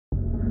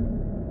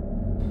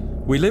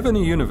We live in a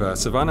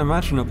universe of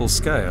unimaginable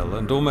scale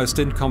and almost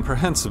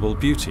incomprehensible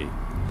beauty.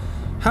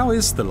 How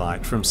is the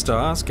light from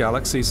stars,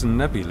 galaxies and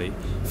nebulae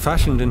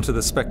fashioned into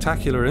the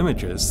spectacular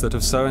images that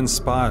have so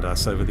inspired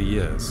us over the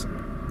years?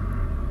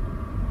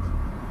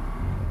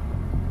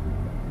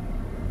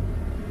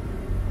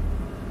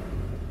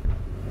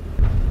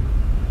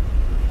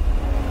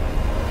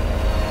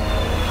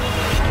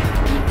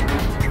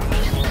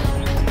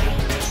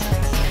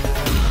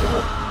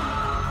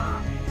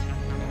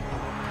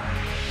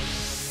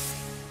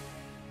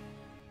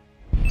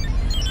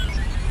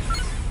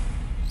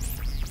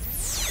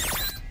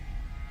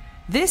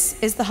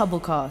 This is the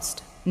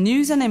Hubblecast,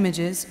 news and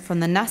images from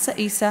the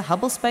NASA-ESA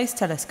Hubble Space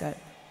Telescope.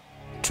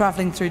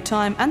 Travelling through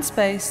time and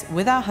space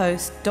with our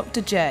host,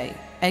 Dr. J,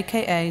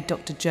 aka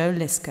Dr. Joe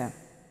Liska.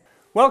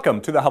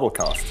 Welcome to the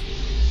Hubblecast.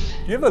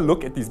 Do you ever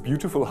look at these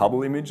beautiful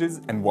Hubble images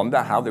and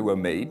wonder how they were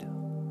made?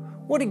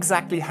 What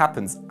exactly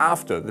happens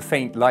after the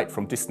faint light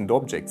from distant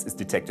objects is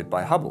detected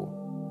by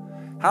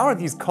Hubble? How are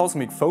these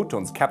cosmic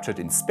photons captured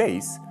in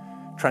space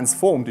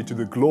transformed into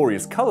the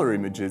glorious color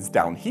images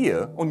down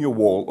here on your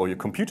wall or your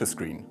computer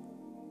screen?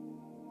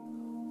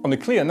 On a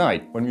clear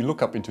night, when we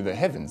look up into the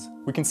heavens,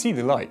 we can see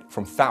the light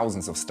from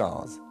thousands of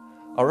stars.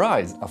 Our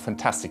eyes are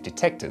fantastic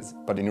detectors,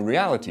 but in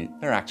reality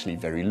they're actually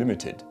very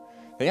limited.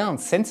 They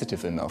aren't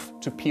sensitive enough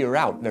to peer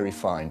out very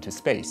far into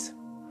space.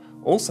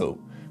 Also,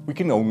 we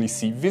can only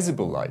see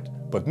visible light,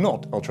 but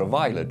not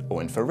ultraviolet or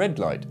infrared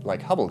light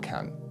like Hubble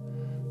can.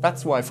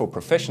 That's why for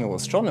professional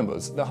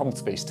astronomers, the Hubble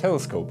Space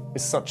Telescope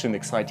is such an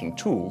exciting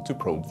tool to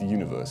probe the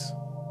universe.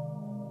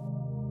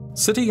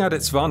 Sitting at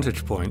its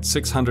vantage point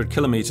 600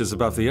 kilometers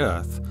above the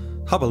Earth,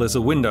 Hubble is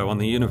a window on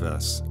the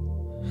universe.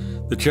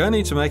 The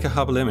journey to make a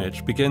Hubble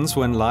image begins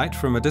when light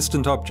from a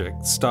distant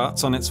object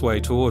starts on its way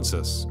towards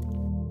us.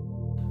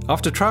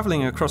 After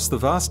traveling across the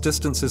vast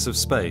distances of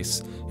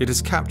space, it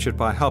is captured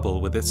by Hubble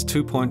with its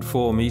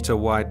 2.4-meter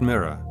wide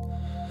mirror.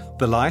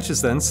 The light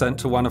is then sent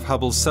to one of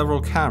Hubble's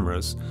several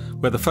cameras,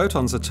 where the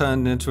photons are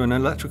turned into an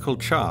electrical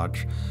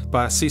charge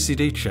by a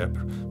CCD chip,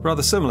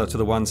 rather similar to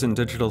the ones in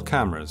digital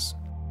cameras.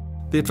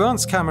 The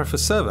advanced camera for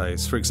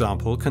surveys, for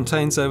example,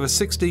 contains over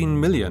 16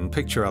 million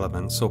picture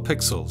elements or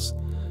pixels.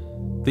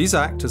 These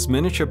act as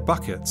miniature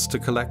buckets to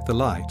collect the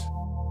light.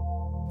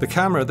 The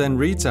camera then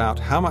reads out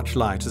how much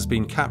light has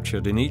been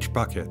captured in each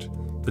bucket,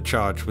 the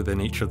charge within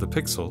each of the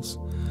pixels,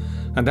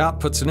 and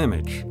outputs an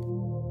image.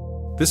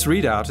 This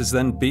readout is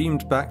then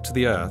beamed back to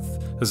the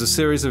Earth as a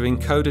series of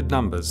encoded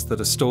numbers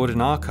that are stored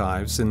in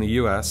archives in the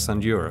US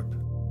and Europe.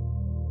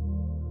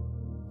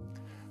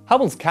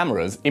 Hubble's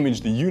cameras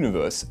image the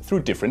universe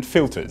through different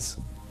filters,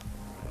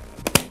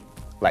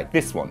 like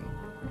this one.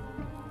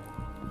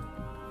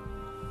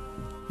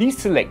 These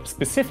select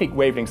specific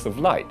wavelengths of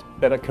light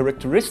that are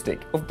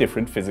characteristic of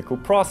different physical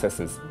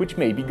processes which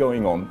may be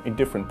going on in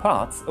different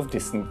parts of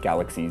distant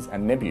galaxies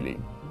and nebulae.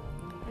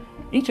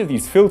 Each of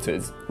these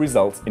filters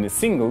results in a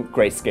single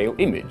grayscale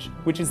image,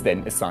 which is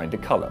then assigned a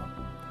color.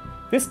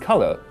 This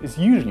color is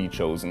usually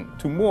chosen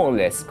to more or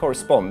less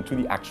correspond to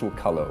the actual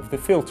color of the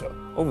filter,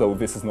 although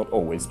this is not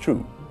always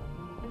true.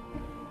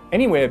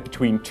 Anywhere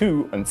between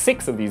 2 and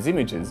 6 of these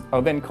images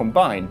are then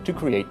combined to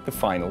create the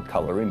final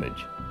color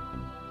image.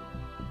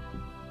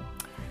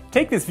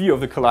 Take this view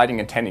of the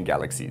colliding antennae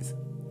galaxies.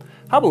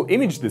 Hubble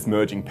imaged this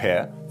merging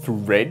pair through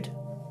red,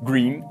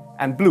 green,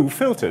 and blue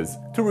filters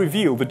to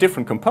reveal the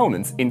different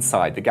components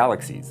inside the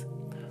galaxies.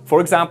 For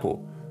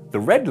example, the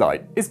red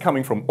light is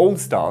coming from old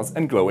stars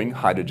and glowing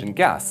hydrogen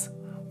gas,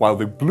 while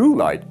the blue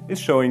light is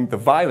showing the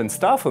violent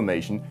star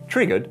formation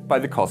triggered by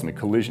the cosmic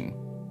collision.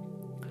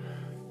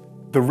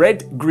 The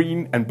red,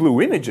 green, and blue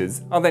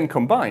images are then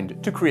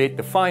combined to create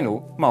the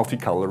final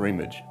multicolor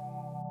image.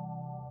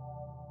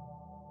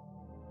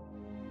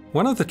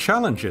 One of the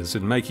challenges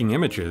in making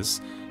images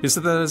is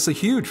that there is a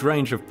huge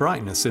range of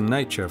brightness in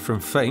nature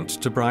from faint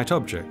to bright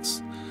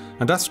objects,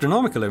 and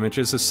astronomical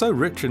images are so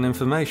rich in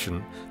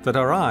information that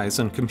our eyes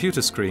and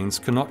computer screens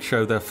cannot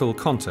show their full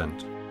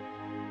content.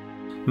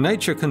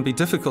 Nature can be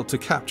difficult to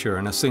capture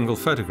in a single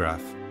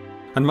photograph,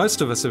 and most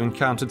of us have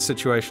encountered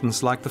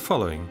situations like the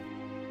following.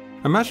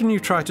 Imagine you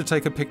try to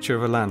take a picture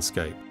of a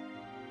landscape.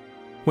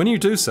 When you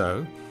do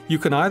so, you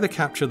can either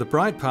capture the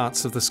bright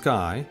parts of the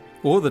sky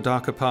or the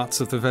darker parts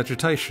of the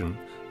vegetation,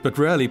 but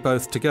rarely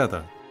both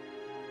together.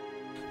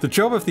 The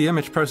job of the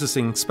image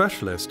processing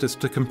specialist is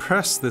to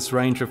compress this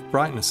range of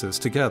brightnesses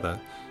together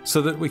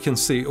so that we can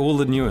see all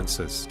the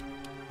nuances.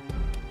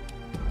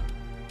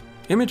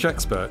 Image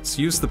experts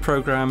use the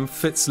program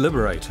FITS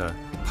Liberator,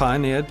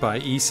 pioneered by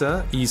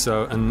ESA,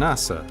 ESO and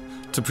NASA,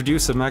 to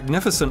produce a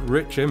magnificent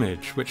rich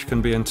image which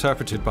can be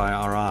interpreted by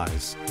our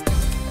eyes.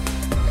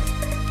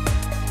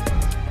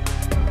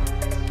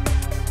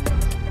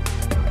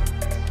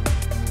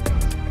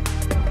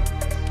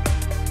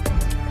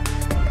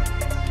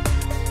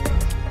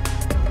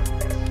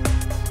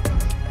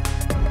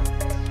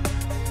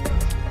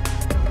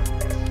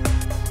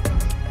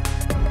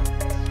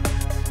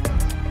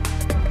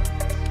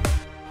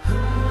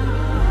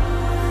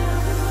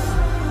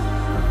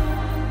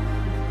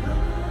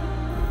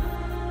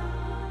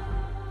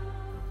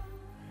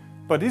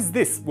 But is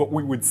this what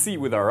we would see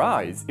with our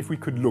eyes if we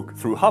could look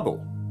through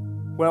Hubble?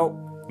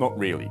 Well, not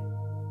really.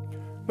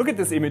 Look at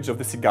this image of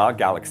the Cigar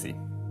Galaxy.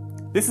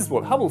 This is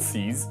what Hubble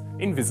sees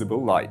in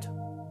visible light.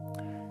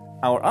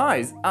 Our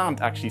eyes aren't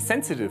actually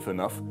sensitive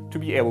enough to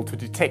be able to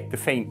detect the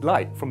faint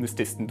light from this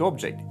distant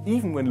object,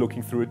 even when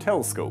looking through a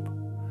telescope.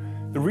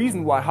 The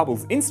reason why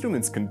Hubble's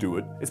instruments can do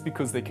it is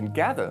because they can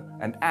gather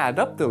and add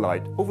up the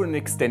light over an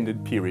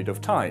extended period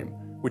of time,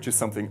 which is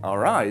something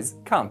our eyes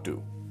can't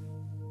do.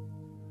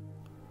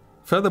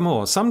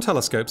 Furthermore, some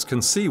telescopes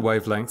can see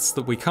wavelengths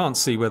that we can't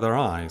see with our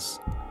eyes.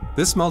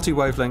 This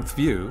multi-wavelength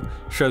view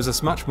shows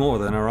us much more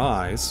than our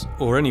eyes,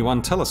 or any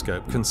one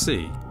telescope, can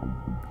see.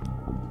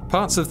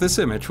 Parts of this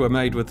image were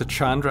made with the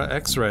Chandra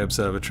X-ray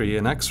Observatory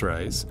in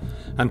X-rays,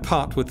 and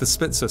part with the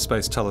Spitzer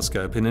Space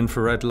Telescope in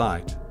infrared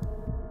light.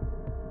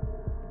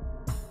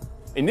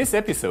 In this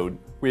episode,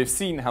 we have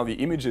seen how the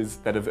images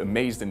that have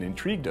amazed and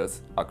intrigued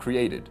us are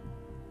created.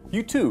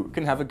 You too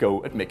can have a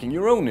go at making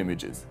your own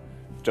images.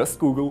 Just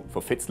Google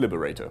for Fitz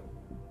Liberator.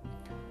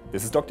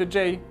 This is Dr.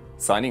 J,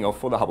 signing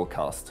off for the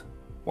Hubblecast.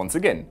 Once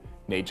again,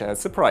 nature has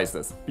surprised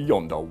us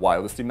beyond our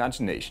wildest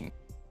imagination.